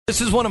This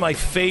is one of my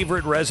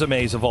favorite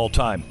resumes of all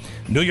time.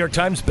 New York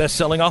Times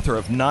best-selling author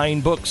of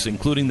 9 books,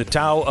 including The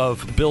Tao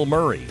of Bill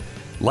Murray,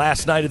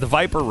 Last Night at the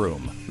Viper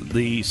Room,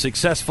 the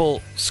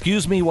successful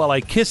Excuse Me While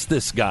I Kiss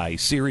This Guy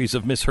series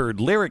of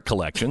misheard lyric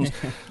collections,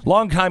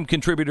 longtime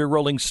contributor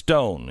Rolling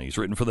Stone. He's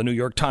written for the New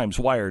York Times,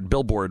 Wired,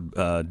 Billboard,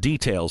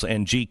 Details,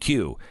 and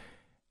GQ,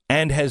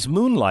 and has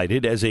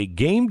moonlighted as a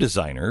game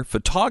designer,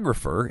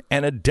 photographer,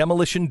 and a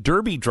demolition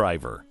derby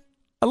driver.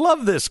 I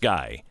love this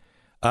guy.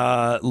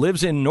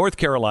 Lives in North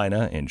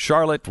Carolina, in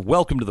Charlotte.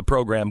 Welcome to the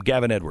program,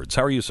 Gavin Edwards.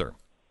 How are you, sir?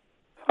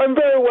 I'm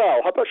very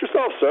well. How about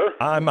yourself, sir?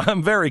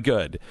 I'm very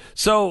good.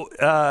 So,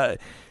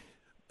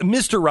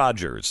 Mr.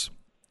 Rogers,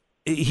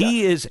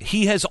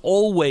 he has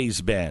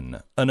always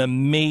been an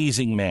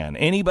amazing man.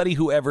 Anybody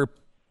who ever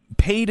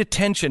paid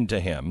attention to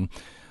him,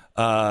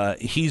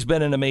 he's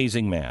been an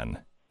amazing man.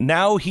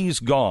 Now he's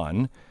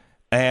gone,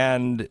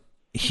 and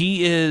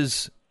he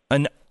is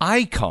an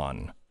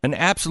icon. An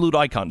absolute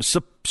icon,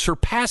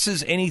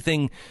 surpasses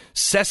anything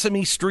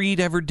Sesame Street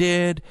ever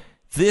did.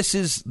 This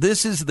is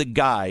the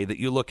guy that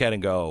you look at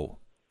and go,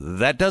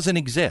 that doesn't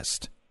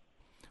exist.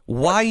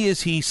 Why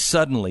is he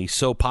suddenly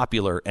so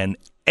popular and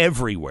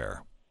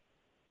everywhere?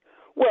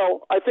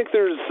 Well, I think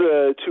there's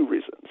 2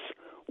 reasons.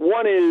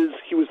 One is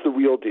he was the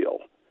real deal.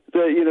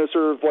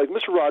 Sort of like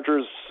Mr.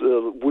 Rogers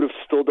would have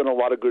still done a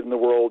lot of good in the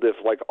world if,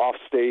 like, off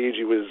stage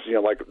he was,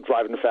 like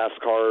driving fast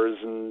cars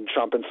and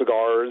chomping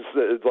cigars.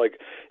 Like,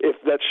 if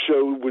that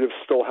show would have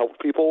still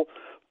helped people.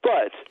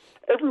 But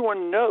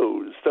everyone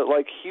knows that,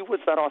 like, he was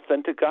that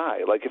authentic guy.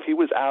 Like, if he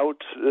was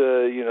out,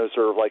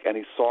 sort of like, and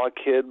he saw a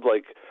kid,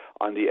 like,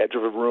 on the edge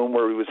of a room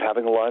where he was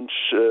having lunch,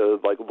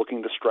 like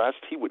looking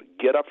distressed, he would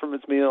get up from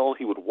his meal,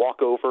 he would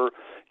walk over,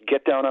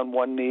 get down on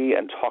one knee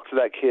and talk to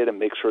that kid and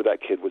make sure that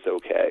kid was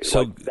okay.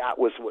 So that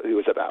was what he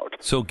was about.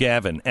 So,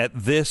 Gavin, at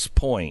this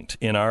point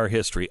in our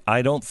history,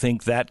 I don't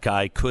think that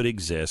guy could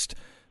exist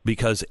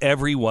because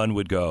everyone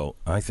would go,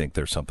 I think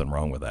there's something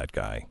wrong with that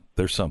guy.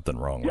 There's something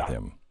wrong with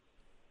him.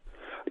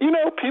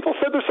 People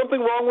said there's something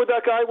wrong with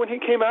that guy when he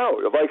came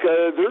out. Like,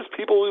 there's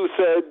people who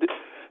said,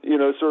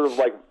 sort of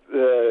like,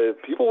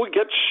 people would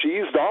get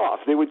cheesed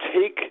off. They would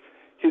take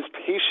his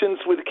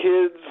patience with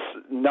kids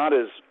not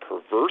as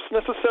perverse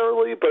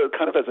necessarily, but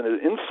kind of as an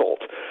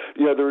insult.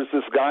 There was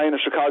this guy in a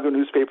Chicago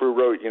newspaper who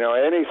wrote,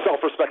 any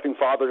self-respecting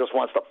father just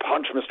wants to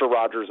punch Mr.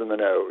 Rogers in the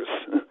nose.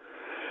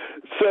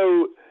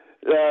 So,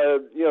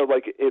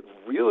 like, it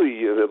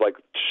really, like,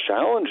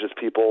 challenges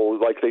people.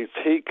 Like, they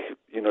take,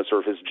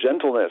 sort of his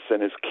gentleness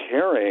and his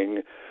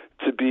caring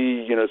to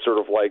be, sort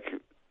of like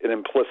an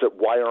implicit,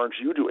 why aren't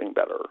you doing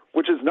better?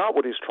 Which is not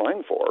what he's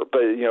trying for.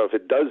 But, if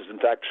it does, in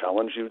fact,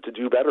 challenge you to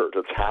do better,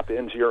 to tap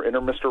into your inner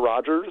Mr.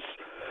 Rogers,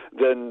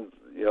 then,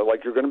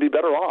 like, you're going to be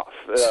better off.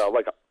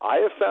 Like, I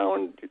have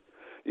found,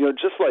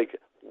 just like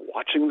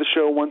watching the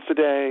show once a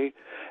day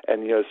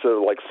and, sort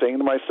of like saying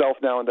to myself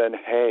now and then,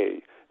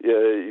 hey,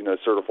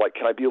 sort of like,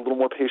 can I be a little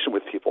more patient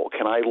with people?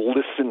 Can I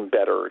listen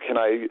better? Can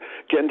I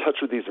get in touch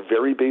with these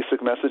very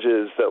basic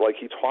messages that, like,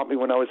 he taught me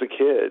when I was a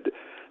kid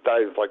that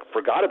I, like,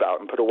 forgot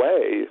about and put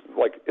away?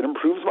 Like, it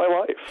improves my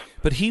life.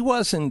 But he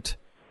wasn't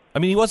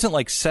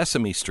like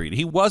Sesame Street.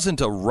 He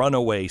wasn't a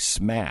runaway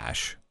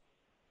smash,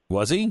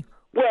 was he?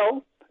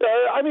 Well,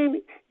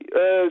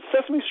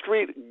 Sesame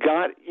Street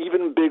got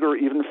even bigger,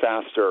 even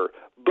faster.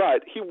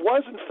 But he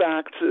was, in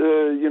fact,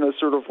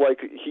 sort of like,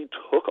 he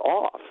took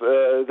off.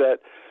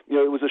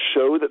 It was a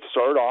show that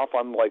started off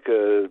on, like,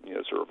 a,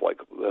 sort of like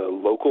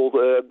local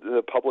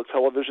public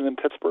television in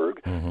Pittsburgh.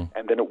 Mm-hmm.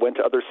 And then it went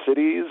to other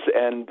cities,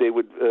 and they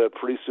would,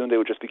 pretty soon, they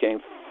would just be getting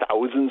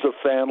thousands of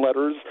fan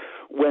letters.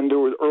 When there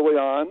was early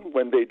on,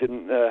 when they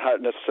didn't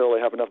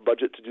necessarily have enough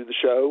budget to do the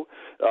show,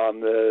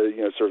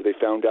 sort of they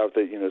found out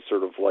that,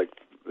 sort of like,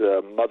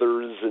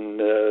 mothers in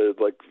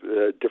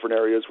different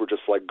areas were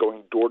just like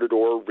going door to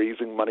door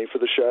raising money for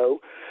the show,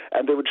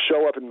 and they would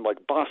show up in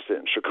like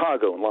Boston,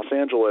 Chicago, and Los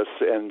Angeles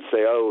and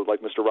say, oh,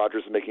 like Mr.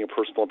 Rogers is making a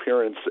personal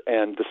appearance,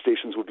 and the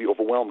stations would be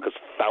overwhelmed because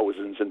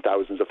thousands and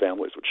thousands of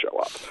families would show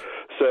up.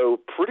 So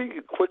pretty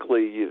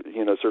quickly,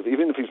 sort of,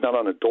 even if he's not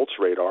on adults'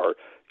 radar,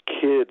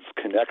 kids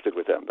connected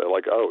with him. They're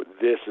like, oh,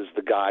 this is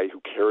the guy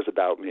who cares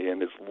about me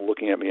and is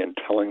looking at me and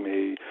telling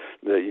me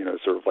that,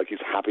 sort of like he's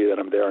happy that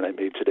I'm there and I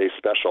made today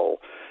special.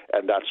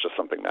 And that's just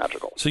something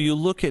magical. So you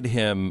look at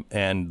him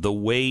and the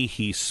way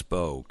he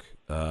spoke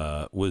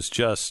was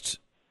just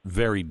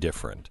very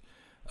different.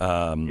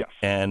 Yes.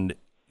 And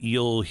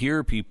you'll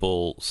hear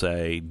people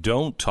say,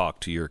 don't talk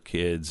to your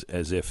kids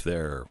as if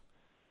they're,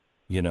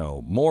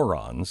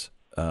 morons.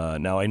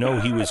 Now I know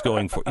he was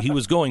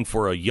going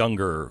for a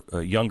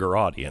younger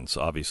audience,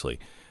 obviously.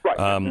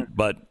 Right.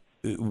 But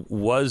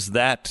was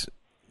that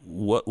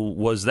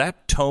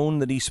tone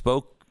that he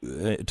spoke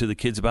to the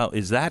kids about?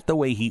 Is that the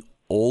way he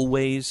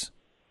always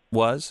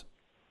was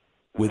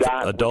with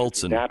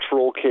adults? And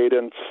natural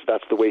cadence.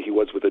 That's the way he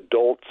was with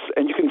adults.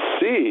 And you can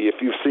see, if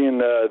you've seen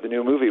the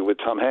new movie with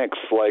Tom Hanks,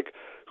 like,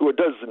 who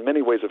does in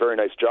many ways a very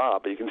nice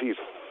job, but you can see he's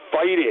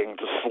fighting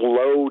to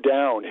slow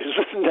down his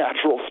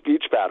natural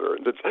speech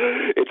patterns.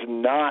 It's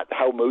not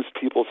how most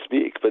people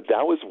speak, but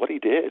that was what he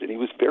did, and he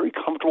was very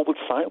comfortable with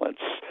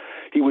silence.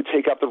 He would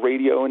take out the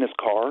radio in his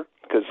car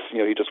because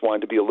he just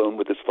wanted to be alone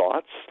with his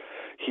thoughts.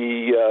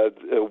 He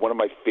one of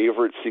my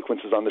favorite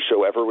sequences on the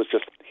show ever was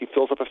just he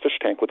fills up a fish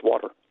tank with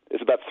water.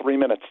 It's about 3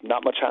 minutes.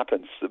 Not much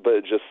happens,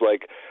 but just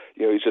like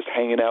he's just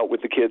hanging out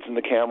with the kids and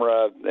the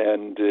camera,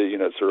 and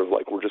sort of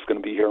like we're just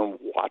going to be here and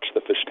watch the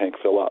fish tank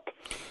fill up.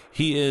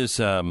 He is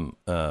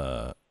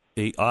a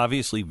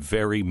obviously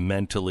very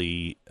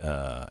mentally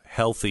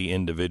healthy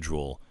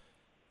individual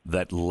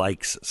that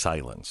likes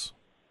silence.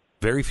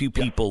 Very few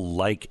people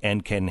like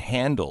and can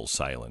handle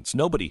silence.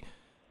 Nobody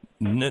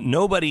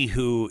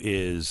who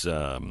is,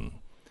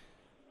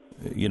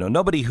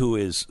 nobody who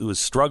is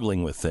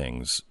struggling with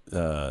things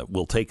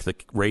will take the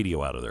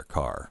radio out of their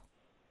car.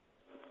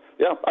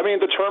 Yeah, I mean,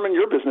 the term in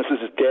your business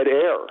is dead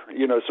air.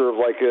 Sort of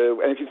like,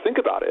 and if you think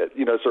about it,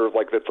 sort of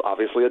like that's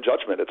obviously a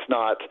judgment. It's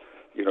not,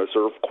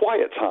 sort of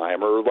quiet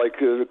time or like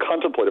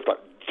contemplative time.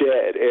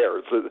 Dead air.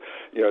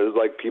 It's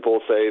like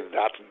people say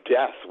that's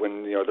death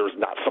when there's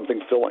not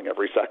something filling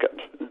every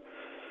second.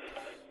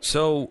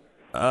 So.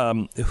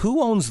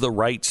 Who owns the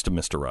rights to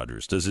Mr.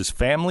 Rogers? Does his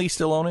family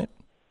still own it?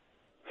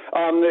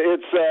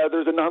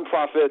 There's a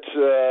nonprofit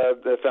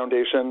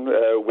foundation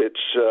which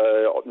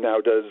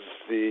now does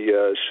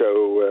the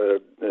show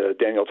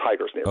Daniel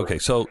Tiger's Neighborhood. Okay,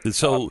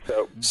 so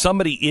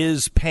somebody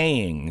is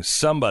paying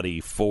somebody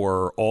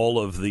for all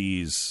of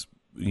these,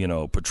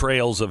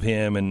 portrayals of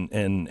him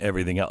and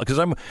everything else. Because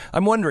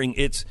I'm wondering,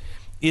 it's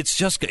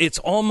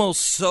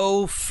almost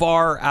so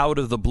far out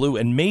of the blue,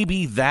 and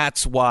maybe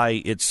that's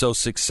why it's so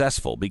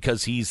successful,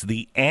 because he's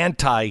the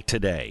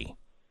anti-Today.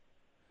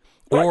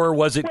 Right. Or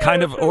was it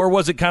kind of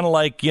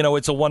like,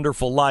 It's a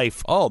Wonderful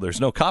Life? Oh,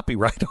 there's no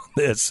copyright on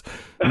this.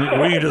 We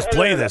can just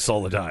play this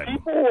all the time.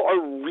 People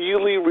are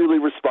really, really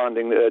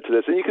responding to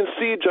this, and you can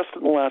see just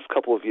in the last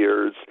couple of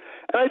years.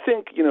 And I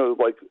think,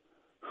 like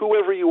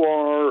whoever you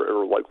are,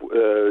 or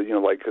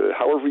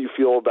however you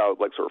feel about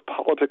like sort of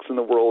politics in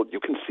the world, you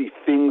can see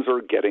things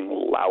are getting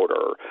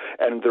louder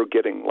and they're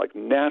getting like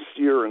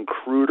nastier and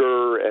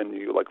cruder. And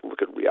you like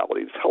look at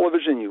reality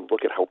television, you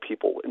look at how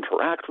people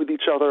interact with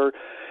each other,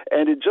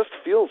 and it just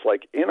feels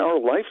like in our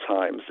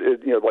lifetimes,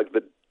 like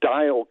the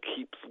dial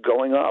keeps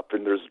going up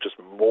and there's just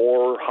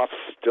more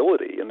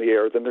hostility in the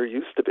air than there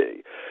used to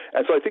be.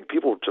 And so I think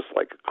people just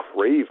like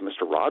crave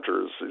Mr.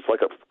 Rogers. It's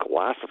like a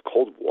glass of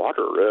cold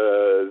water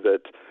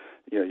that,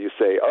 you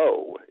say,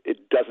 oh,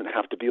 it doesn't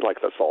have to be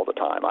like this all the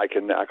time. I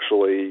can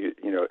actually,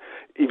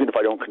 even if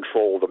I don't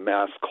control the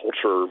mass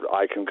culture,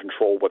 I can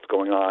control what's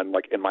going on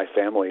like in my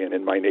family and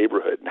in my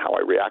neighborhood and how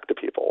I react to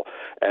people.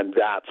 And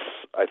that's,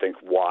 I think,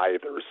 why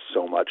there's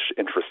so much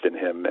interest in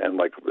him and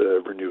like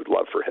renewed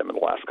love for him in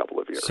the last couple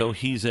of years. So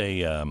he's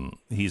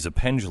a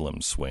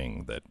pendulum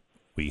swing that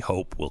we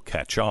hope will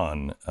catch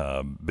on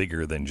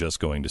bigger than just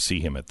going to see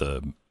him at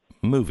the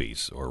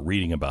movies or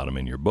reading about him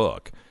in your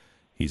book.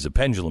 He's a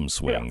pendulum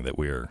swing that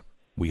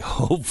we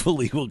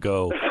hopefully will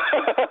go,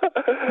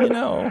 and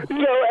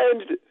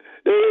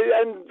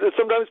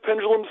sometimes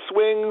pendulums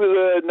swing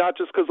not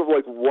just because of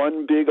like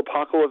one big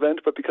apocalyptic event,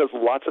 but because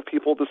lots of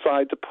people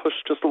decide to push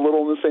just a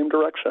little in the same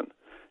direction.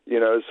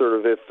 Sort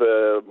of if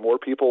more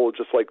people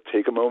just like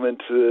take a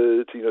moment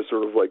to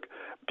sort of like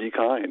be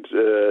kind,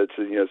 to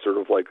sort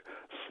of like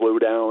slow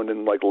down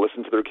and like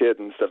listen to their kid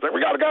and stuff. Like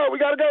we gotta go.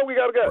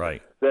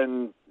 Right.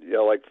 Then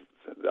like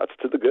that's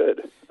to the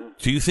good.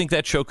 Do you think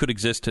that show could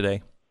exist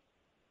today?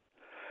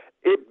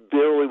 It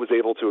barely was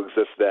able to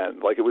exist then.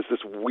 Like it was this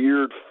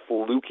weird,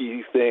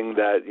 fluky thing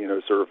that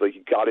sort of like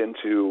he got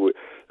into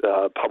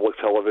public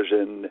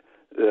television.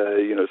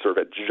 Sort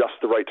of at just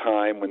the right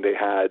time when they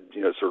had,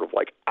 sort of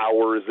like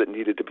hours that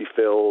needed to be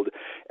filled.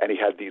 And he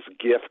had these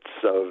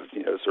gifts of,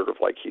 sort of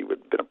like he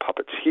had been a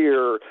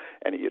puppeteer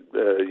and he had,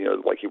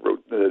 like he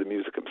wrote the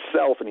music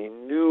himself and he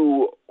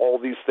knew all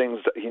these things.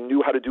 He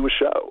knew how to do a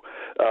show.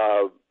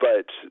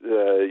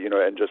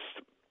 And just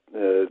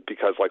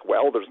because like,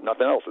 well, there's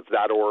nothing else. It's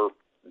that or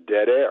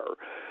dead air.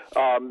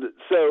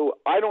 So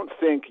I don't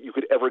think you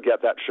could ever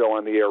get that show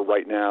on the air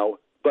right now.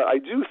 But I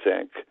do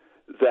think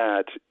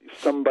that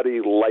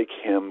somebody like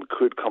him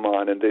could come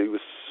on, and he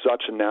was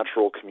such a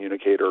natural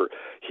communicator,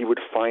 he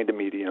would find a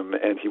medium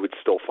and he would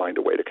still find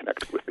a way to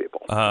connect with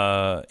people.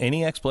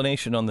 Any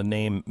explanation on the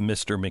name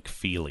Mr.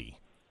 McFeely?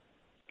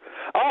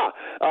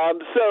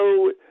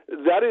 So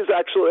that is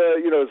actually,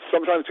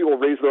 sometimes people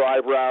raise their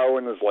eyebrow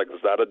and is like,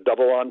 is that a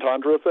double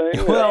entendre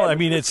thing? Well, I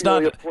mean, it's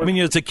not. I mean,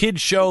 it's a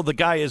kid's show. The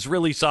guy is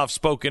really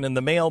soft-spoken, and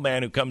the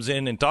mailman who comes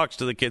in and talks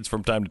to the kids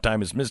from time to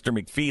time is Mr.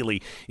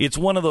 McFeely. It's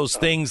one of those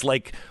things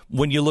like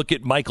when you look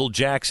at Michael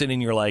Jackson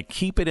and you're like,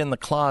 keep it in the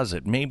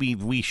closet. Maybe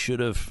we should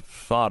have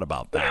thought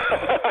about that.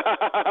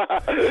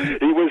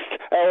 He was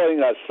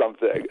telling us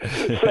something.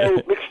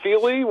 So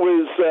McFeely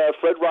was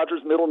Fred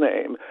Rogers' middle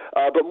name,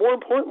 but more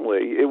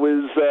importantly, it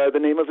was the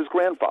name of his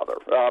grandfather,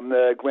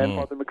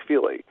 Grandfather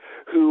McFeely,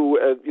 who,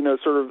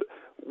 sort of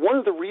one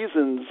of the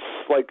reasons,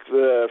 like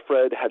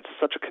Fred had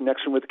such a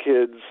connection with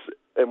kids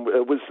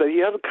was that he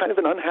had kind of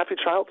an unhappy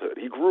childhood.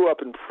 He grew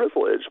up in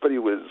privilege, but he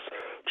was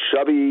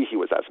chubby, he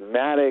was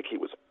asthmatic, he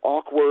was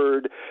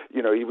awkward,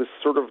 he was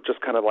sort of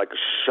just kind of like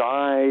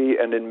shy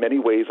and in many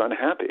ways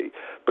unhappy.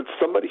 But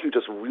somebody who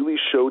just really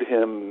showed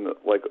him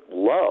like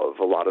love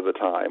a lot of the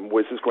time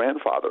was his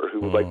grandfather,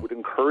 who like would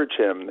encourage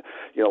him,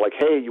 like,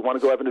 hey, you want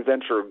to go have an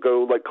adventure,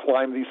 go like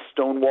climb these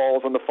stone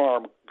walls on the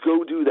farm,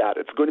 go do that.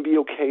 It's going to be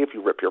okay if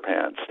you rip your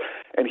pants.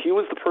 And he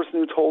was the person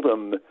who told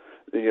him,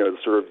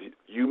 sort of,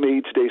 you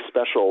made today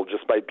special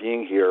just by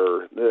being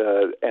here,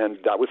 and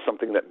that was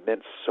something that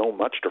meant so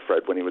much to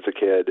Fred when he was a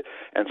kid,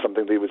 and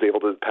something that he was able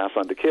to pass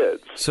on to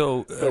kids.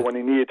 So when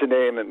he needed to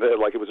name, and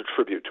like it was a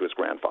tribute to his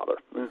grandfather.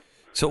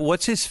 So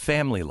what's his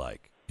family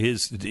like?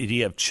 Did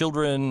he have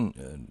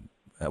children?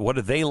 What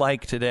are they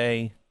like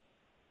today?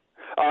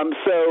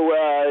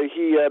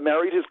 He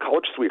married his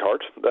college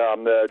sweetheart,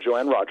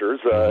 Joanne Rogers,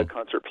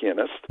 concert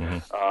pianist,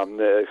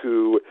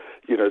 who,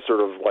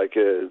 sort of like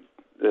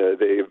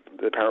they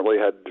apparently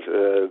had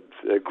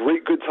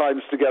great good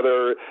times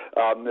together.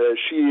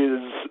 She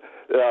is,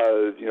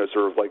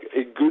 sort of like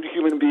a good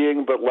human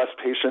being, but less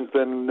patient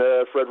than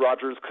Fred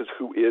Rogers, because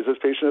who is as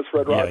patient as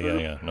Fred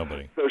Rogers? Yeah,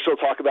 nobody. So she'll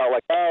talk about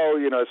like,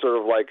 sort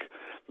of like,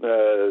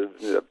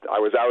 I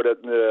was out at,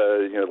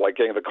 like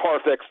getting the car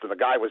fixed, and the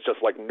guy was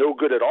just like no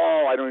good at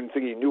all. I don't even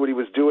think he knew what he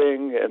was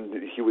doing.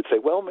 And he would say,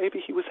 well, maybe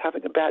he was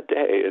having a bad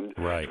day. And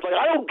right. It's like,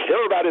 I don't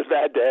care about his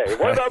bad day.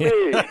 What about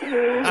me?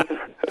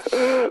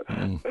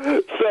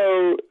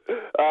 So,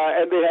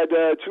 and they had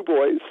two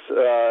boys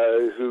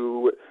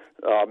who,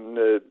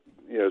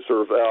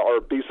 sort of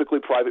are basically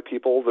private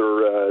people.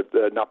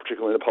 They're not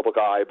particularly in the public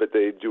eye, but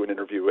they do an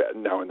interview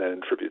now and then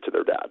in tribute to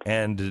their dad.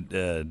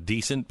 And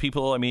decent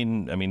people. I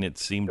mean, it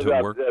seemed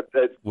to work.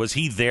 Was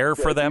he there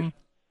for them?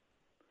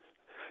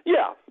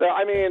 Yeah,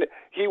 I mean,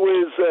 he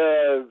was.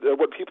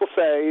 What people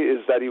say is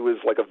that he was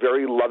like a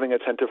very loving,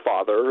 attentive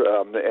father,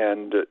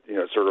 and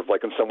sort of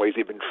like in some ways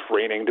he'd been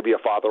training to be a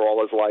father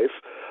all his life.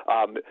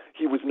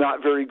 He was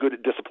not very good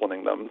at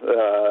disciplining them.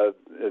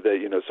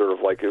 Sort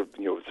of like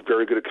was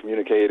very good at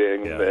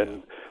communicating,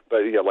 but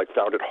like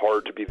found it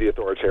hard to be the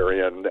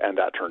authoritarian, and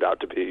that turned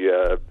out to be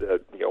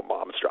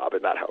mom's job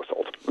in that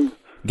household.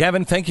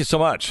 Gavin, thank you so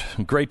much.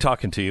 Great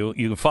talking to you.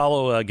 You can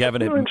follow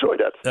Gavin. I really enjoyed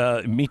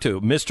it. Me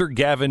too. Mr.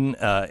 Gavin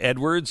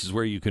Edwards is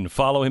where you can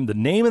follow him. The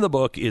name of the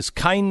book is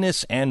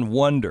Kindness and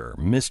Wonder,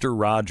 Mr.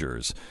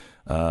 Rogers.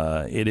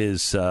 It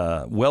is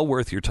well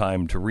worth your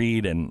time to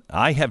read, and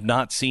I have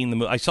not seen the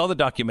movie. I saw the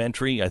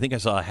documentary. I think I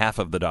saw half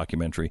of the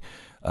documentary,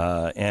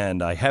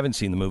 and I haven't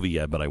seen the movie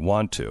yet, but I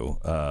want to.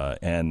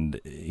 And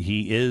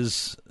he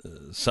is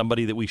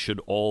somebody that we should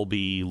all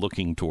be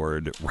looking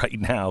toward right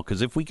now,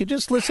 because if we could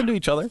just listen to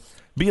each other,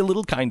 be a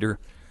little kinder,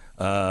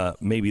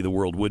 maybe the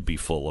world would be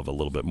full of a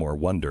little bit more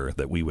wonder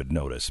that we would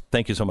notice.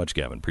 Thank you so much,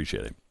 Gavin.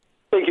 Appreciate it.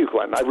 Thank you,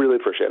 Glenn. I really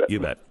appreciate it. You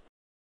bet.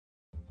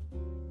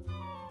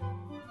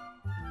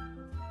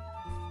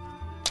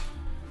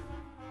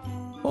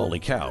 Holy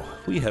cow,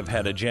 we have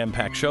had a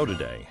jam-packed show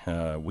today.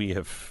 We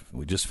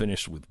just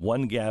finished with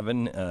one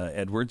Gavin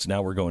Edwards.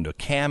 Now we're going to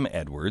Cam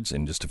Edwards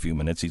in just a few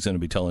minutes. He's going to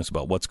be telling us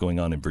about what's going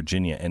on in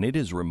Virginia, and it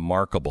is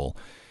remarkable.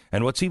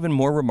 And what's even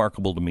more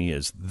remarkable to me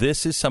is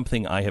this is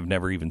something I have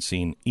never even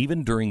seen,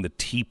 even during the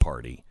Tea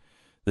Party.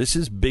 This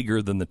is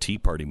bigger than the Tea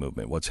Party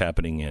movement, what's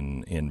happening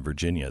in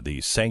Virginia,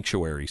 these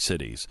sanctuary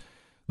cities.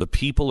 The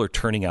people are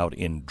turning out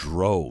in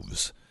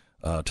droves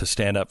to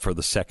stand up for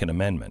the Second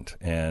Amendment.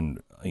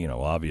 And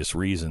obvious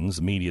reasons.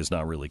 The media is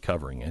not really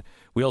covering it.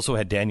 We also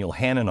had Daniel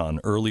Hannan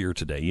on earlier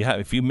today.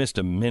 If you missed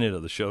a minute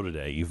of the show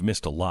today, you've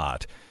missed a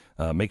lot.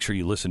 Make sure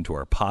you listen to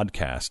our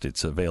podcast.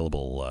 It's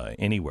available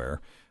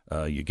anywhere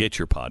you get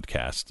your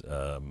podcast.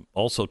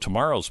 Also,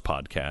 tomorrow's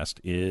podcast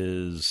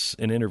is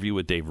an interview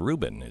with Dave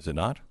Rubin, is it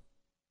not?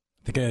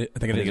 I think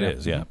it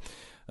is, yeah.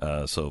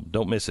 So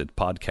don't miss it,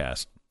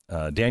 podcast.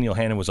 Daniel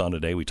Hannan was on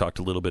today. We talked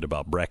a little bit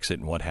about Brexit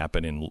and what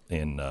happened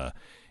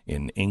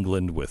in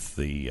England with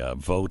the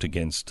vote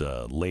against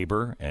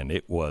Labour, and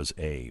it was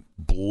a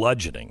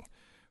bludgeoning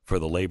for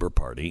the Labour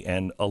Party.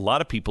 And a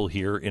lot of people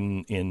here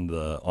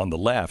on the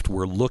left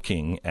were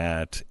looking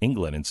at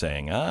England and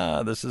saying,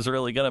 this is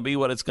really going to be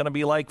what it's going to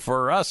be like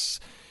for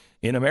us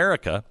in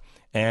America.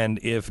 And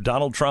if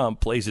Donald Trump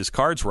plays his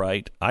cards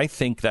right, I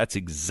think that's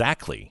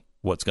exactly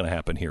what's going to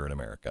happen here in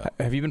America.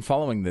 Have you been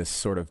following this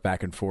sort of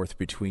back and forth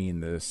between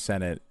the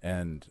Senate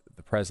and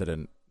the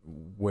president,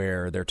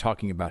 where they're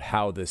talking about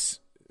how this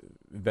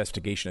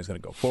investigation is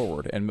going to go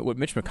forward? And what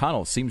Mitch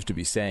McConnell seems to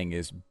be saying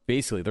is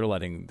basically they're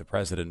letting the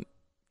president,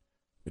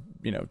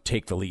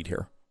 take the lead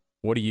here.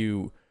 What do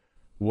you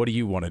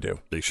want to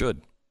do? They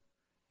should.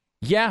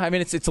 Yeah, I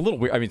mean, it's a little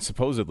weird. I mean,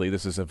 supposedly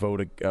this is a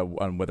vote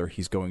on whether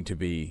he's going to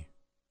be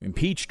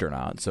impeached or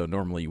not. So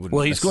normally you wouldn't.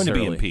 Well, he's going to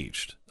be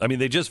impeached. I mean,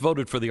 they just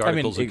voted for the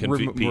articles of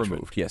impeachment.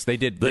 Removed. Yes, they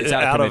did. It's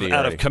out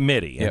of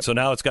committee, and so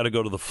now it's got to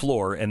go to the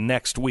floor. And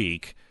next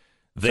week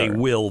they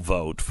will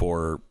vote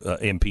for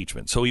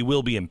impeachment. So he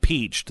will be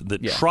impeached. The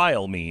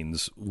trial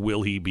means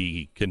will he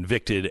be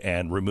convicted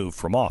and removed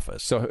from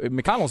office? So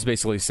McConnell's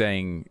basically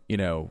saying,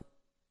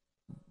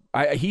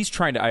 he's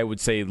trying to, I would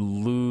say,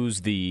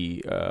 lose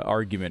the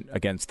argument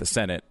against the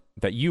Senate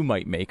that you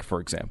might make, for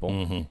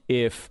example,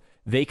 if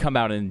they come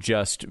out and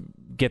just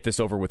get this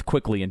over with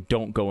quickly and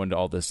don't go into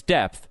all this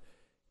depth.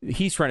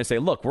 He's trying to say,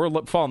 look, we're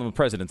following the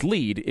president's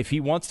lead. If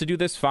he wants to do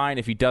this, fine.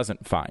 If he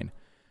doesn't, fine.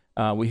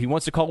 If he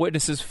wants to call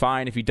witnesses,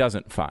 fine. If he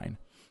doesn't, fine.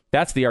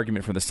 That's the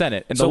argument from the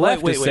Senate. And the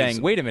left is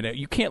saying, wait a minute,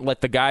 you can't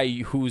let the guy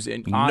who's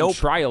on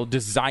trial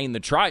design the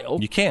trial.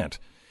 You can't.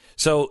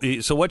 So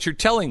what you're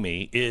telling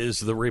me is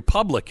the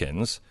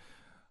Republicans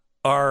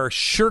are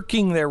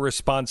shirking their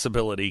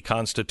responsibility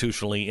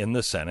constitutionally in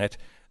the Senate.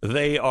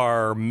 They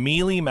are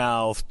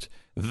mealy-mouthed.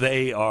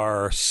 They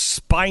are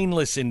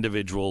spineless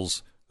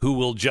individuals who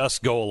will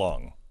just go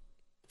along.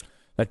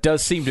 That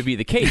does seem to be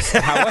the case.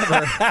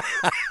 However,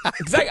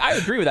 I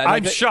agree with that.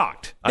 I'm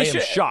shocked. I am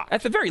shocked.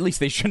 At the very least,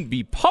 they shouldn't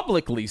be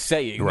publicly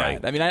saying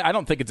that. I mean, I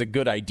don't think it's a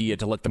good idea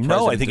to let the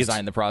president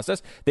design the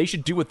process. They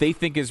should do what they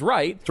think is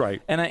right. That's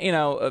right.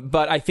 And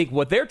but I think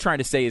what they're trying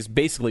to say is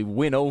basically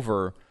win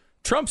over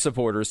Trump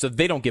supporters so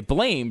they don't get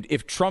blamed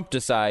if Trump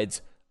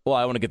decides, well,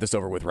 I want to get this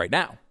over with right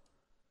now.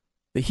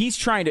 He's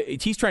trying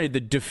to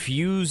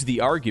diffuse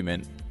the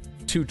argument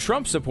to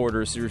Trump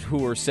supporters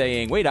who are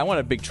saying, wait, I want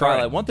a big trial.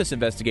 Right. I want this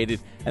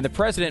investigated. And the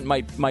president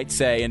might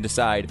say and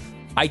decide,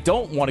 I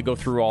don't want to go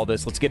through all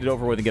this. Let's get it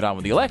over with and get on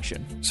with the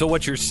election. So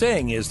what you're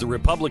saying is the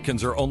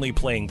Republicans are only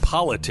playing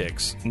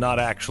politics, not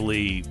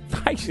actually...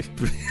 Yes,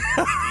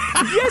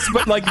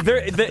 but like,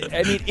 if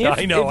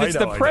it's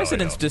the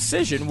president's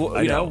decision,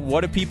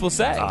 what do people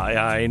say?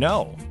 I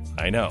know.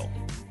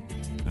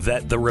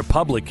 That the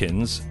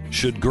Republicans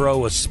should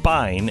grow a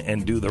spine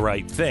and do the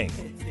right thing.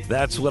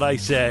 That's what I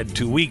said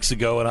 2 weeks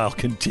ago, and I'll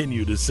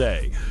continue to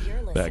say.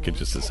 Back in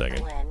just a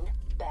second.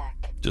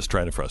 Just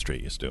trying to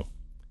frustrate you, Stu.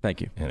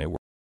 Thank you. And it worked.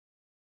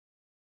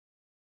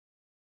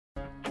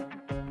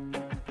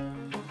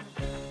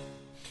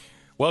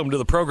 Welcome to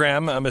the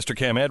program, Mr.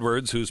 Cam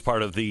Edwards, who's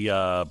part of the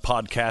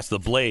podcast, the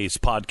Blaze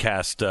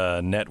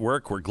Podcast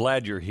Network. We're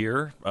glad you're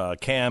here.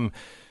 Cam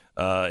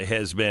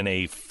has been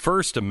a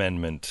First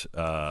Amendment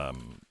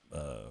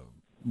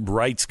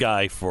rights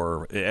guy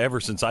for ever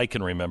since I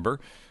can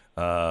remember.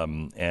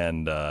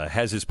 And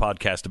has his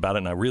podcast about it,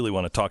 and I really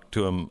want to talk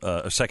to him,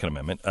 Second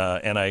Amendment,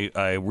 and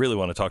I really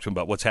want to talk to him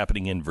about what's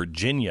happening in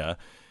Virginia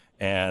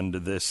and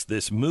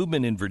this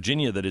movement in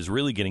Virginia that is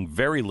really getting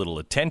very little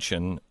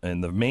attention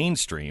in the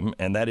mainstream,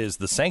 and that is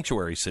the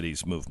sanctuary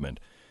cities movement.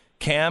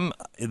 Cam,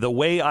 the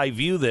way I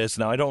view this,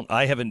 now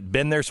I haven't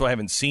been there, so I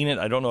haven't seen it.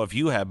 I don't know if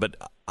you have, but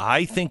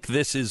I think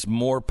this is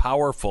more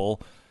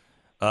powerful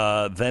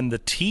than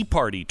the Tea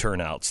Party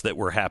turnouts that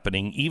were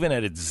happening, even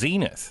at its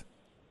zenith.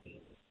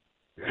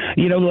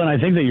 Glenn, I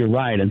think that you're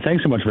right, and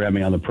thanks so much for having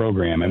me on the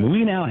program. I mean,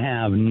 we now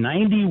have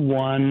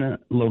 91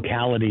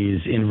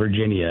 localities in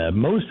Virginia,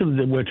 most of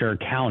which are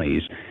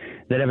counties,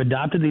 that have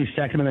adopted these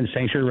Second Amendment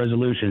sanctuary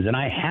resolutions. And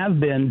I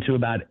have been to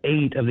about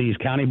 8 of these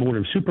county board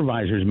of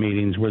supervisors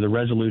meetings where the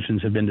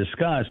resolutions have been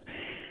discussed,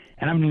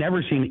 and I've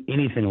never seen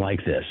anything like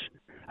this.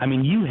 I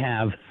mean, you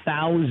have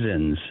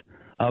thousands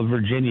of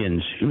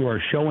Virginians who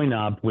are showing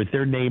up with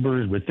their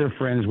neighbors, with their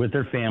friends, with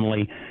their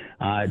family,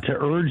 to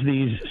urge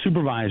these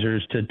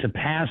supervisors to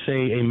pass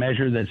a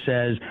measure that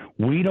says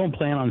we don't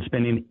plan on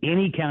spending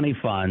any county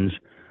funds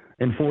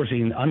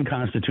enforcing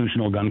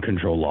unconstitutional gun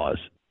control laws.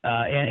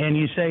 And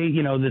you say,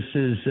 this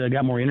has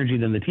got more energy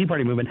than the Tea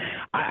Party movement.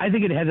 I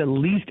think it has at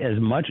least as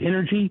much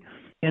energy,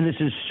 and this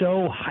is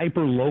so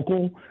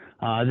hyper-local.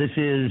 This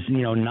is,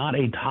 not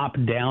a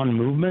top-down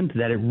movement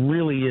that it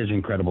really is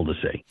incredible to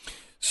see.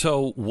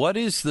 So what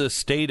is the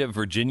state of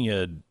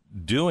Virginia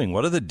doing?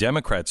 What are the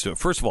Democrats doing?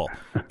 First of all,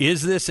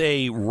 is this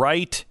a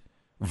right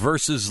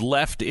versus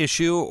left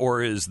issue,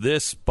 or is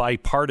this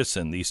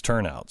bipartisan, these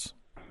turnouts?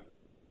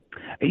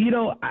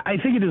 I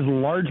think it is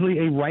largely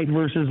a right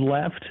versus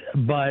left,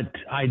 but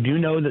I do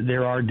know that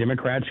there are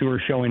Democrats who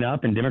are showing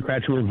up and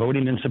Democrats who are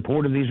voting in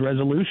support of these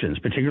resolutions,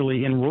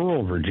 particularly in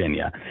rural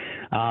Virginia.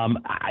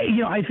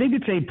 I think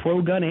it's a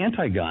pro-gun,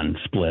 anti-gun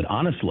split,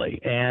 honestly,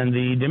 and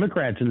the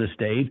Democrats in the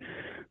state,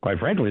 quite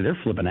frankly, they're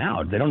flipping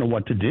out. They don't know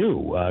what to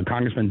do.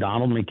 Congressman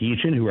Donald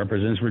McEachin, who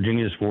represents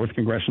Virginia's 4th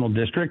Congressional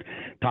District,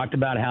 talked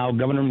about how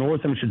Governor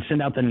Northam should send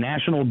out the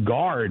National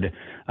Guard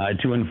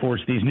to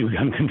enforce these new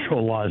gun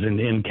control laws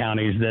in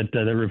counties that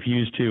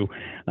refuse to,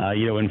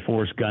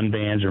 enforce gun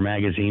bans or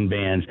magazine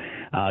bans.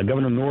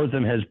 Governor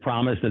Northam has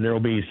promised that there will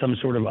be some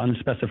sort of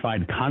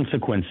unspecified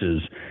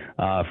consequences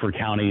for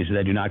counties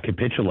that do not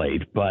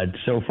capitulate. But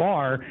so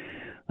far,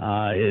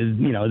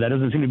 that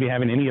doesn't seem to be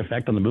having any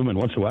effect on the movement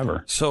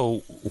whatsoever.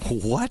 So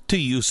what do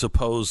you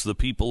suppose the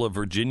people of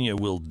Virginia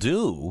will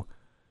do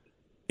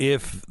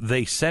if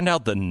they send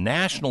out the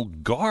National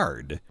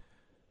Guard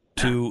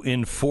to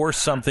enforce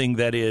something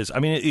that is,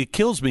 it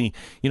kills me.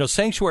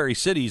 Sanctuary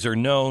cities are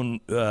known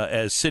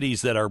as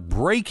cities that are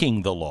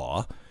breaking the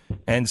law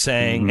and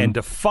saying and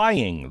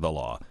defying the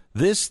law.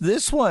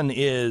 This one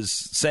is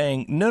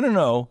saying,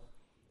 no.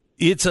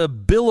 It's a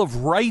Bill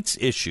of Rights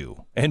issue,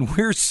 and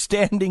we're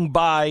standing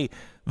by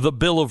the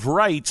Bill of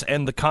Rights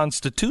and the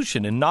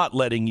Constitution and not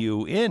letting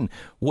you in.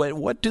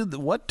 What do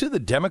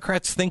the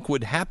Democrats think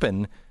would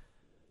happen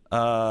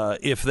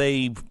if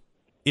they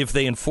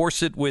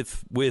enforce it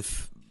with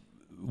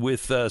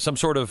some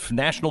sort of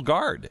National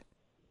Guard?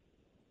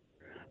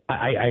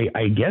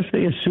 I guess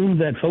they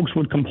assumed that folks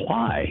would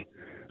comply,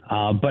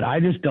 but I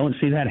just don't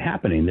see that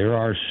happening. There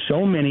are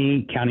so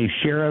many county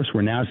sheriffs.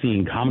 We're now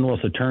seeing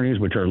Commonwealth attorneys,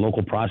 which are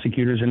local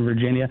prosecutors in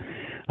Virginia,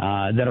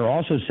 that are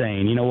also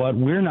saying, you know what,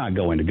 we're not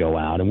going to go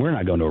out and we're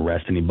not going to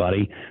arrest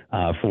anybody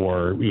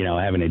for,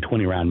 having a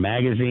 20-round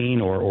magazine,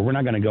 or we're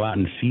not going to go out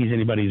and seize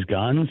anybody's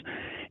guns.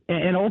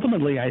 And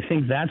ultimately, I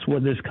think that's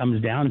what this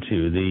comes down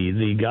to.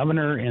 The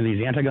governor and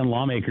these anti-gun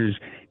lawmakers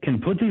can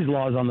put these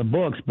laws on the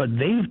books, but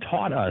they've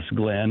taught us,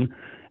 Glenn,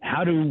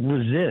 how to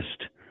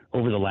resist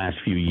over the last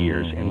few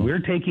years. And we're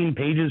taking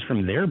pages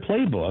from their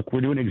playbook.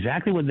 We're doing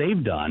exactly what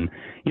they've done.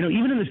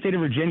 Even in the state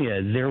of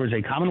Virginia, there was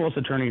a Commonwealth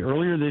attorney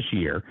earlier this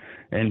year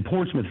in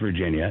Portsmouth,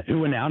 Virginia,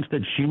 who announced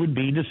that she would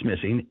be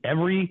dismissing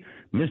every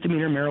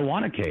misdemeanor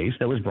marijuana case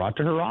that was brought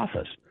to her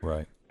office.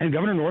 Right. And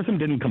Governor Northam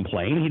didn't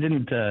complain. He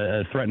didn't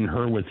threaten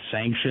her with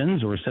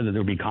sanctions or said that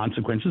there would be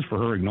consequences for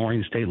her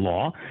ignoring state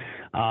law.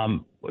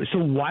 So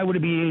why would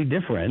it be any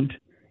different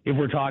if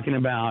we're talking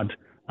about,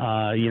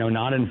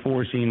 not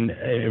enforcing,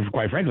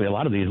 quite frankly, a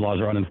lot of these laws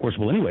are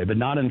unenforceable anyway, but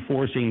not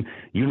enforcing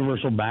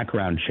universal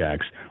background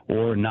checks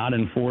or not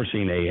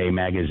enforcing a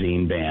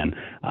magazine ban.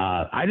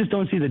 I just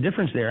don't see the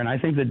difference there. And I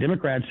think the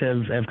Democrats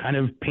have kind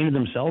of painted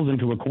themselves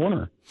into a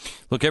corner.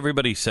 Look,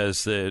 everybody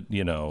says that,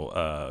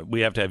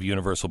 we have to have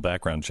universal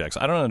background checks.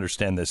 I don't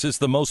understand this. It's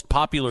the most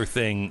popular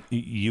thing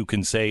you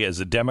can say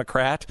as a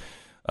Democrat.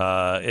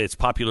 It's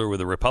popular with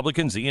the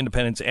Republicans, the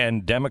Independents,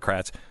 and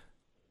Democrats.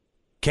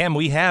 Cam,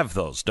 we have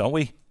those, don't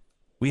we?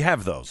 We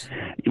have those.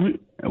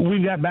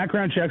 We've got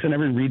background checks on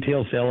every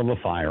retail sale of a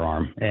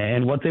firearm.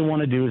 And what they want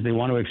to do is they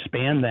want to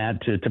expand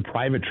that to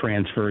private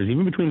transfers,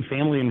 even between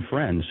family and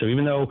friends. So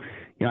even though,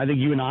 I think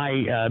you and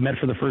I met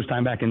for the first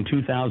time back in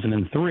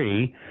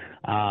 2003,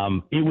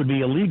 it would be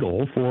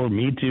illegal for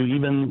me to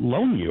even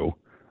loan you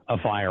a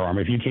firearm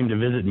if you came to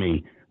visit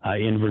me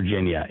in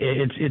Virginia.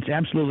 It's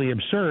absolutely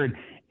absurd.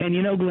 And,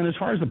 Glenn, as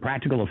far as the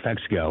practical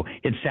effects go,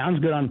 it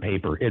sounds good on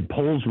paper. It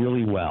polls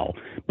really well.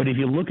 But if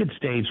you look at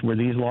states where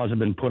these laws have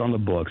been put on the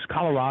books,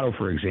 Colorado,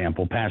 for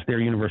example, passed their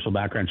universal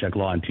background check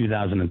law in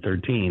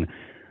 2013.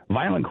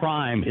 Violent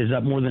crime is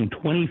up more than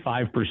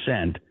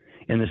 25%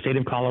 in the state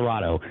of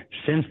Colorado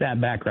since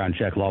that background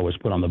check law was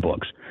put on the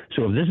books.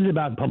 So if this is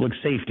about public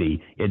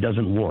safety, it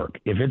doesn't work.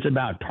 If it's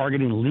about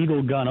targeting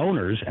legal gun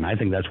owners, and I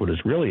think that's what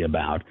it's really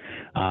about,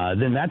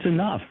 then that's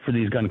enough for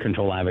these gun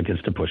control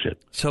advocates to push it.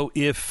 So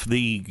if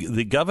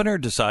the governor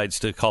decides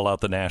to call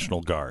out the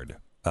National Guard,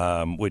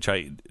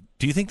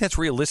 do you think that's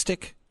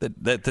realistic?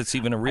 That's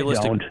even a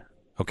realistic? I don't.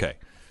 Okay.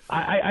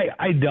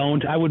 I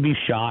don't. I would be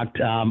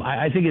shocked.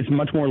 I think it's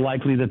much more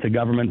likely that the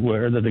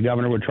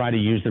governor would try to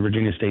use the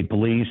Virginia State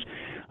Police,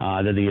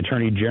 that the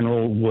Attorney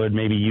General would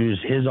maybe use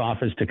his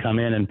office to come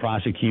in and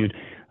prosecute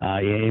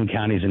in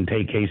counties and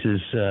take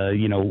cases,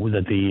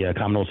 that the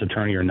Commonwealth's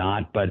attorney or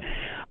not. But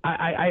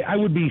I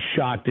would be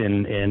shocked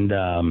and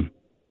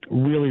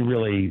really,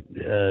 really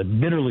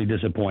bitterly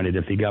disappointed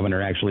if the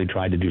governor actually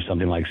tried to do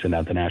something like send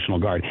out the National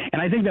Guard.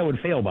 And I think that would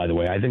fail, by the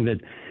way. I think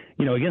that,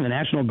 again, the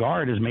National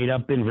Guard is made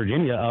up in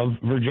Virginia of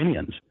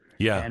Virginians.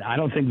 Yeah. And I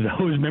don't think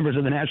those members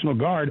of the National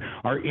Guard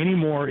are any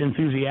more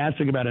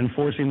enthusiastic about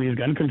enforcing these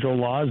gun control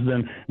laws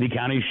than the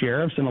county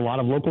sheriffs and a lot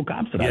of local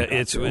cops that I talk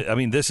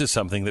to. This is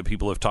something that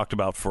people have talked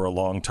about for a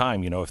long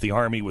time. If the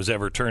Army was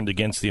ever turned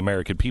against the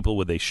American people,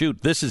 would they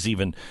shoot? This is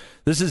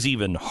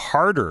even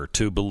harder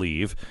to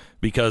believe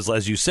because,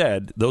 as you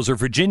said, those are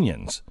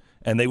Virginians,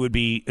 and they would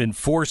be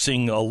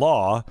enforcing a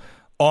law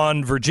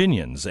on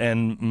Virginians,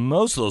 and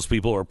most of those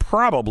people are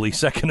probably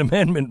Second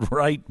Amendment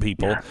right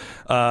people,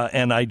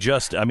 and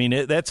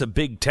that's a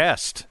big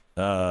test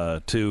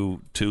to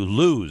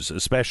lose,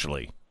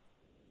 especially.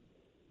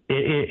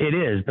 It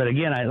is, but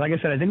again, like I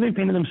said, I think they've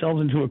painted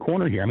themselves into a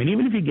corner here.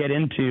 Even if you get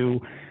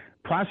into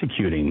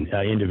prosecuting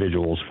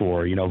individuals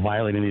for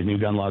violating these new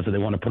gun laws that they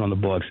want to put on the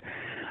books.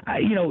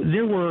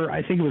 There were,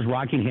 I think it was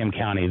Rockingham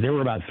County, there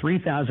were about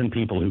 3,000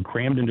 people who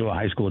crammed into a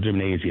high school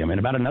gymnasium and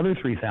about another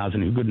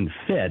 3,000 who couldn't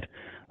fit,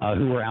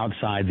 who were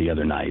outside the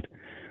other night.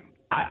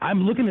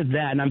 I'm looking at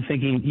that and I'm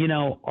thinking,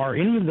 are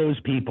any of those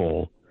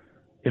people,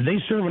 if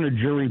they serve in a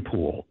jury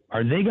pool,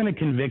 are they going to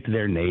convict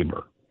their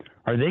neighbor?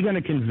 Are they going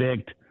to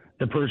convict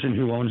the person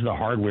who owns the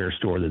hardware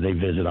store that they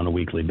visit on a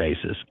weekly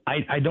basis?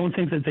 I don't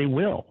think that they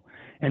will.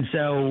 And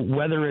so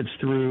whether it's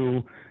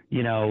through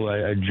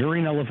a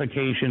jury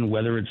nullification,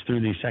 whether it's through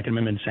the Second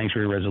Amendment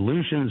sanctuary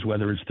resolutions,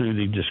 whether it's through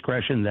the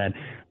discretion that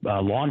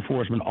law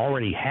enforcement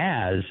already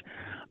has,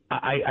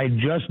 I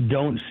just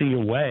don't see a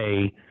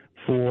way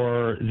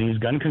for these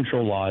gun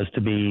control laws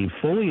to be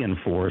fully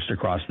enforced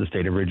across the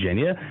state of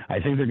Virginia. I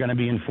think they're going to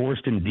be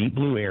enforced in deep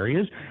blue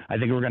areas. I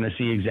think we're going to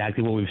see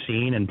exactly what we've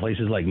seen in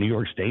places like New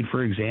York State,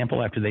 for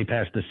example, after they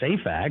passed the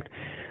SAFE Act.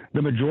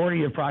 The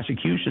majority of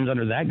prosecutions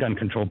under that gun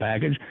control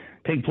package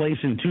take place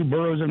in two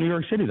boroughs of New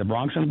York City, the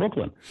Bronx and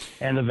Brooklyn.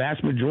 And the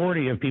vast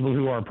majority of people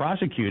who are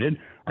prosecuted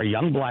are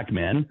young black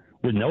men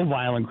with no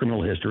violent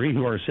criminal history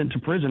who are sent to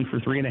prison for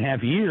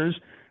 3.5 years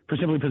for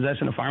simply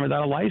possessing a firearm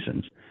without a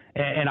license.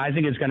 And I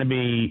think it's going to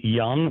be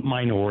young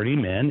minority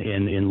men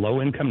in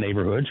low-income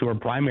neighborhoods who are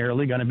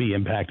primarily going to be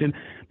impacted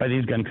by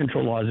these gun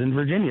control laws in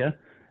Virginia.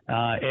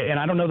 And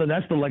I don't know that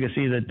that's the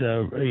legacy that,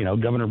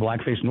 Governor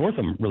Blackface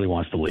Northam really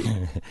wants to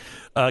leave.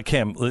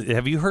 Cam,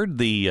 have you heard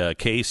the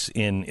case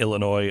in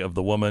Illinois of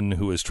the woman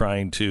who was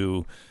trying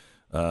to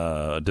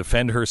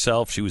defend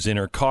herself? She was in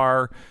her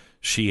car.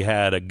 She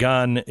had a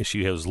gun.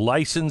 She was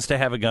licensed to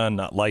have a gun,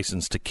 not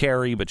licensed to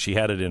carry, but she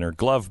had it in her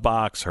glove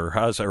box.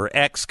 Her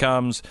ex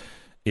comes,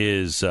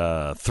 is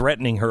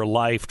threatening her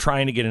life,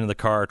 trying to get into the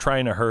car,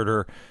 trying to hurt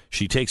her.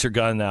 She takes her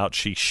gun out.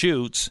 She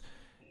shoots.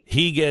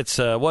 He gets,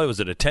 a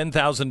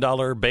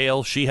 $10,000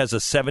 bail. She has a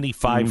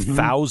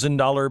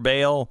 $75,000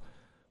 bail.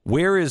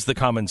 Where is the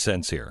common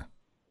sense here?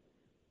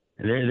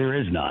 There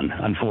is none,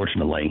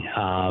 unfortunately.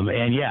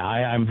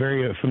 I'm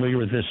very familiar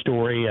with this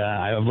story.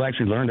 I've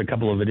actually learned a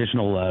couple of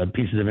additional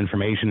pieces of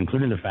information,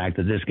 including the fact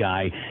that this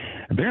guy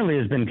apparently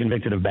has been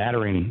convicted of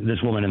battering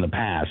this woman in the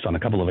past on a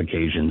couple of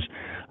occasions.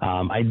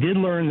 I did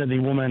learn that the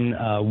woman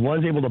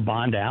was able to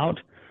bond out,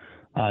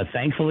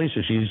 thankfully, so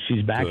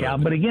she's back Good.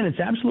 out. But again, it's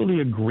absolutely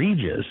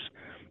egregious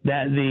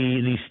that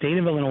the state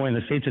of Illinois and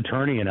the state's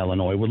attorney in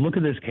Illinois would look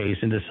at this case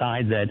and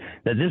decide that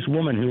this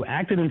woman who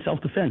acted in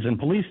self-defense, and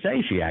police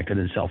say she acted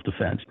in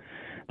self-defense,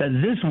 that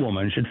this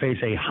woman should face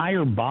a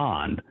higher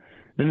bond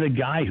than the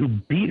guy who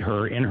beat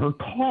her in her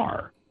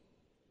car.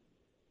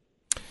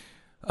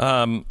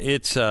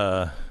 It's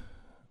the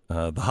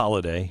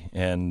holiday,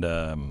 and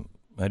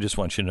I just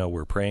want you to know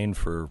we're praying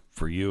for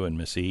you and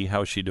Miss E.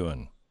 How's she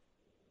doing?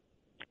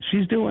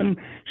 She's doing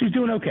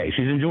okay.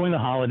 She's enjoying the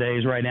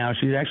holidays right now.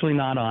 She's actually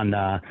not on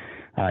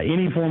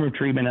any form of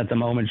treatment at the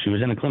moment. She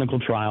was in a clinical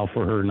trial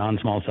for her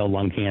non-small cell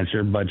lung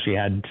cancer, but she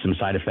had some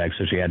side effects,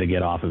 so she had to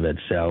get off of it.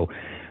 So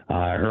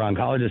her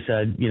oncologist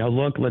said,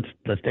 look, let's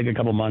take a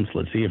couple months.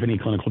 Let's see if any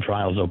clinical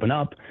trials open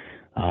up.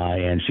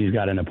 And she's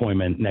got an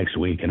appointment next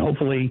week, and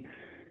hopefully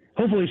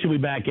she'll be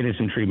back getting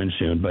some treatment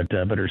soon. But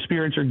her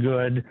spirits are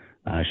good.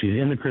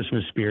 She's in the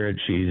Christmas spirit.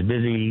 She's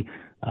busy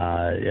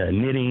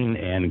knitting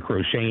and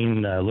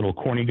crocheting little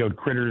corny goat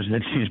critters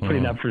that she's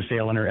putting up for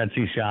sale in her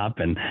Etsy shop,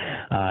 and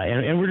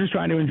we're just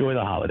trying to enjoy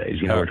the holidays.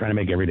 We're trying to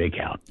make every day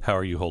count. How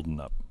are you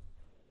holding up?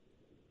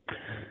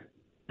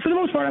 For the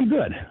most part, I'm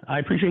good. I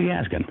appreciate you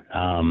asking.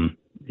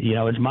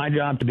 It's my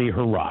job to be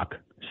her rock,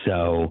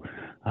 so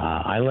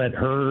I let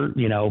her,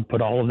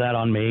 put all of that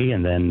on me,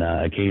 and then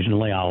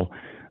occasionally I'll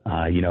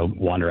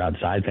wander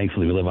outside.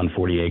 Thankfully, we live on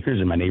 40 acres,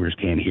 and my neighbors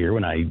can't hear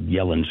when I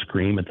yell and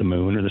scream at the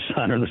moon or the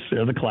sun or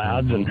the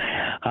clouds. And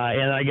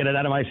I get it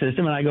out of my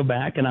system, and I go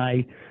back and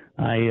I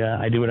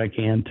do what I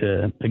can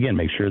to, again,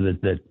 make sure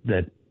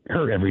that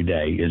her every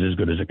day is as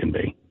good as it can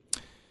be.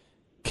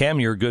 Cam,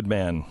 you're a good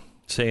man.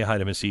 Say hi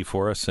to Miss E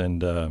for us,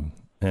 and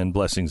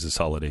blessings this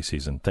holiday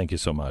season. Thank you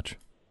so much.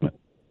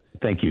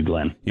 Thank you,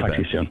 Glenn. Talk to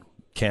you soon.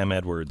 Cam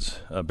Edwards,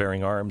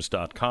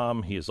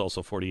 bearingarms.com. He is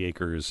also 40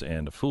 Acres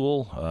and a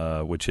Fool,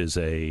 which is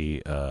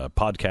a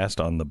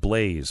podcast on the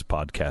Blaze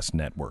Podcast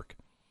Network.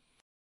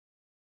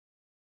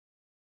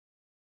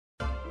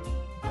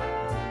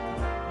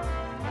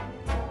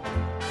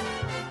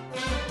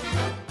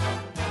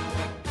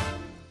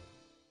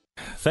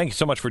 Thank you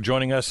so much for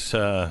joining us.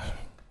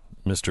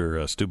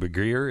 Mr. Stu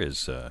Begier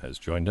has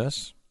joined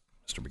us.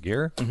 Mr.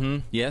 Begier? Mm-hmm.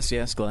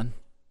 Yes, Glenn.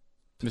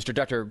 Mr.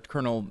 Dr.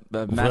 Colonel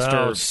Master.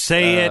 Well,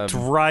 say it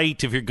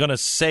right. If you're going to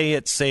say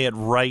it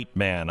right,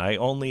 man. I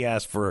only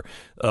ask for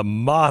a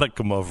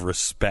modicum of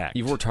respect.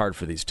 You've worked hard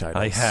for these titles.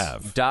 I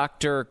have.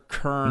 Dr.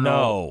 Colonel.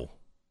 No.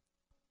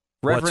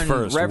 Reverend,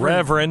 What's first?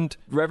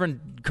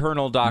 Reverend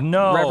Colonel Doc.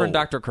 No. Reverend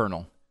Dr.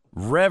 Colonel.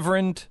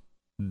 Reverend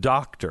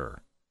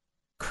Dr.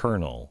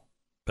 Colonel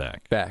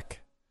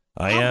Beck.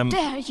 How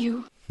dare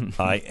you?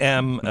 I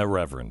am a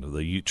reverend of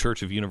the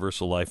Church of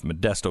Universal Life,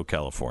 Modesto,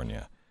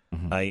 California.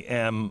 Mm-hmm. I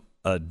am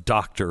a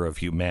doctor of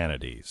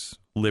humanities,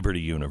 Liberty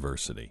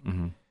University,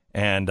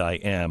 and I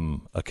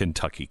am a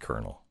Kentucky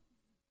colonel,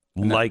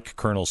 like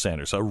Colonel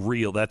Sanders.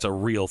 That's a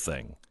real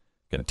thing,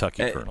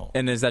 Kentucky colonel.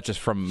 And is that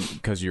just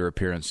because your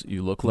appearance,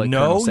 you look like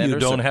Colonel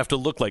Sanders? No, you don't have to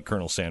look like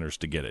Colonel Sanders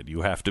to get it.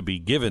 You have to be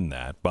given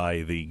that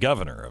by the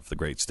governor of the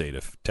great state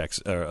of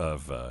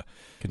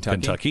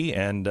Kentucky,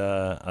 and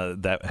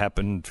that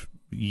happened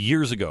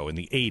years ago in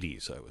the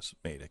 80s. I was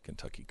made a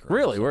Kentucky colonel.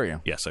 Really? Were you?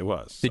 Yes, I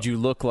was. Did you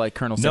look like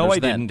Colonel Sanders? No, I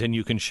didn't, and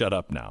you can shut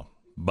up now.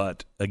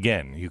 But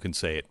again, you can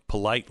say it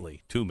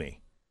politely to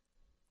me.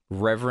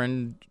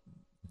 Reverend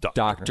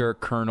Dr.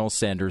 Colonel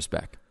Sanders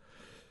Beck.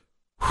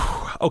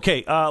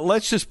 Okay,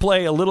 let's just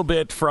play a little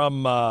bit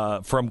from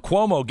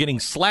Cuomo getting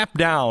slapped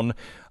down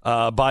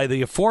by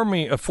the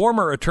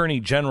former Attorney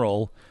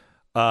General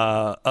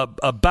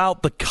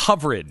about the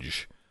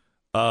coverage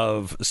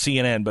of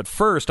CNN. But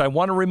first, I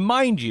want to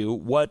remind you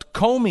what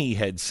Comey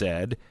had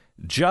said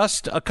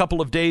just a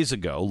couple of days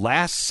ago,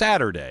 last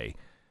Saturday,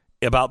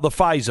 about the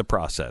FISA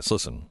process.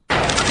 Listen.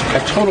 I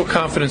have total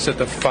confidence that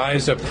the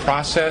FISA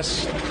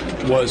process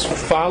was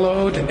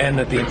followed and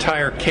that the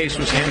entire case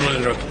was handled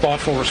in a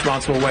thoughtful,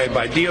 responsible way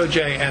by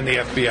DOJ and the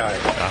FBI.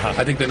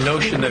 I think the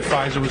notion that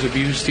FISA was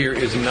abused here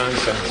is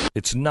nonsense.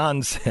 It's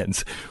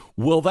nonsense.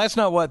 Well, that's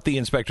not what the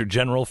Inspector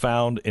General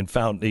found.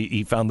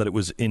 He found that it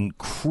was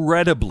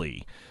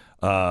incredibly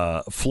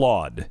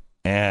flawed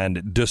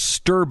and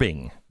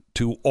disturbing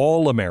to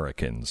all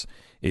Americans,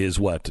 is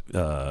what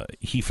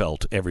he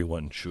felt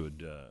everyone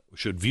should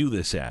view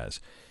this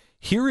as.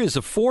 Here is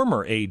a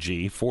former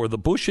AG for the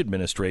Bush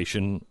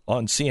administration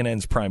on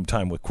CNN's Prime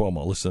Time with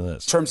Cuomo. Listen to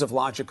this. In terms of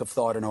logic of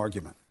thought and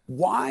argument,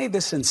 why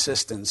this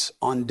insistence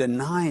on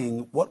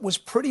denying what was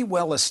pretty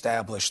well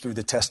established through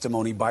the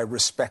testimony by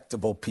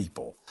respectable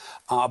people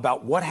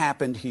about what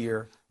happened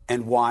here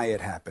and why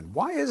it happened?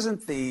 Why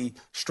isn't the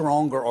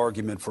stronger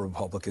argument for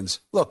Republicans,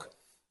 look,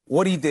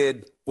 what he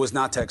did was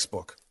not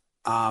textbook.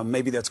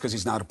 Maybe that's because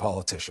he's not a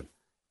politician.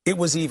 It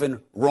was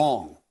even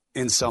wrong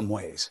in some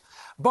ways.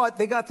 But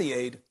they got the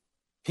aid.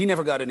 He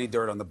never got any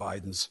dirt on the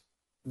Bidens.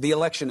 The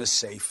election is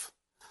safe.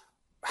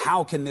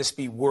 How can this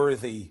be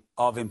worthy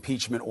of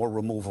impeachment or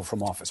removal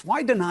from office?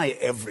 Why deny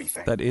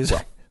everything? That is...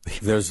 Well,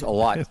 there's a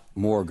lot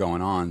more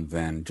going on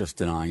than just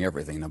denying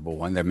everything. Number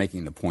one, they're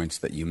making the points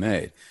that you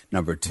made.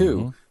 Number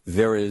two,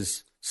 there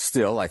is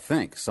still, I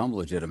think, some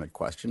legitimate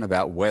question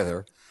about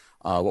whether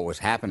what was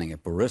happening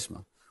at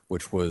Burisma,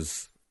 which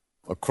was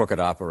a crooked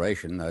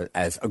operation,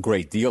 as a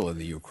great deal of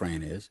the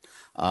Ukraine is,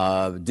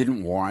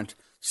 didn't warrant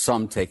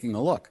some taking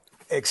a look.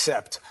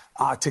 Except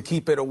to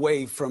keep it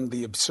away from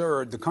the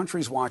absurd. The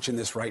country's watching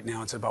this right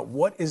now. It's about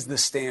what is the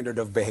standard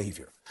of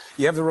behavior.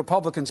 You have the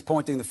Republicans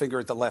pointing the finger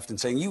at the left and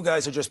saying, you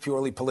guys are just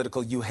purely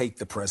political. You hate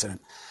the president.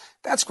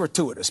 That's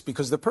gratuitous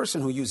because the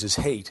person who uses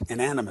hate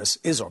and animus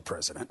is our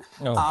president.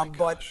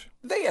 But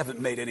they haven't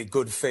made any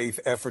good faith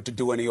effort to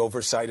do any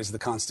oversight as the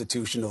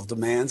constitutional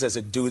demands, as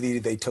a duty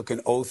they took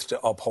an oath to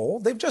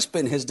uphold. They've just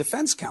been his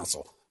defense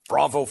counsel.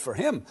 Bravo for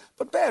him,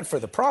 but bad for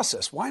the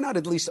process. Why not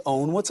at least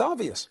own what's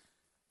obvious?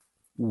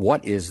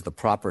 What is the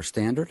proper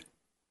standard?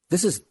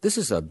 This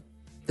is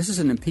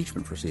an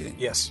impeachment proceeding.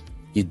 Yes.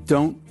 You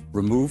don't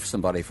remove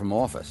somebody from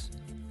office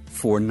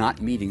for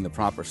not meeting the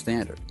proper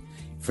standard,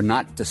 for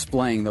not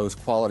displaying those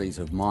qualities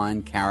of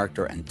mind,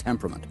 character, and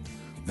temperament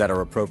that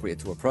are appropriate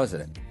to a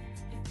president.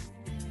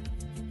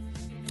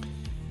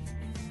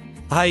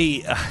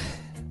 I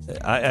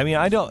mean,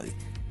 I don't...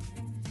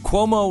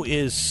 Cuomo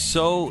is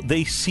so...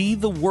 They see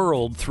the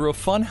world through a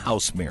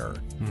funhouse mirror.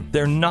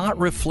 They're not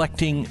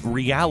reflecting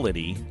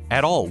reality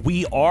at all.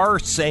 We are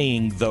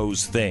saying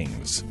those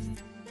things.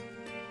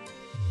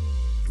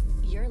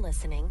 You're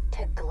listening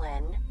to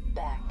Glenn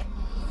Beck.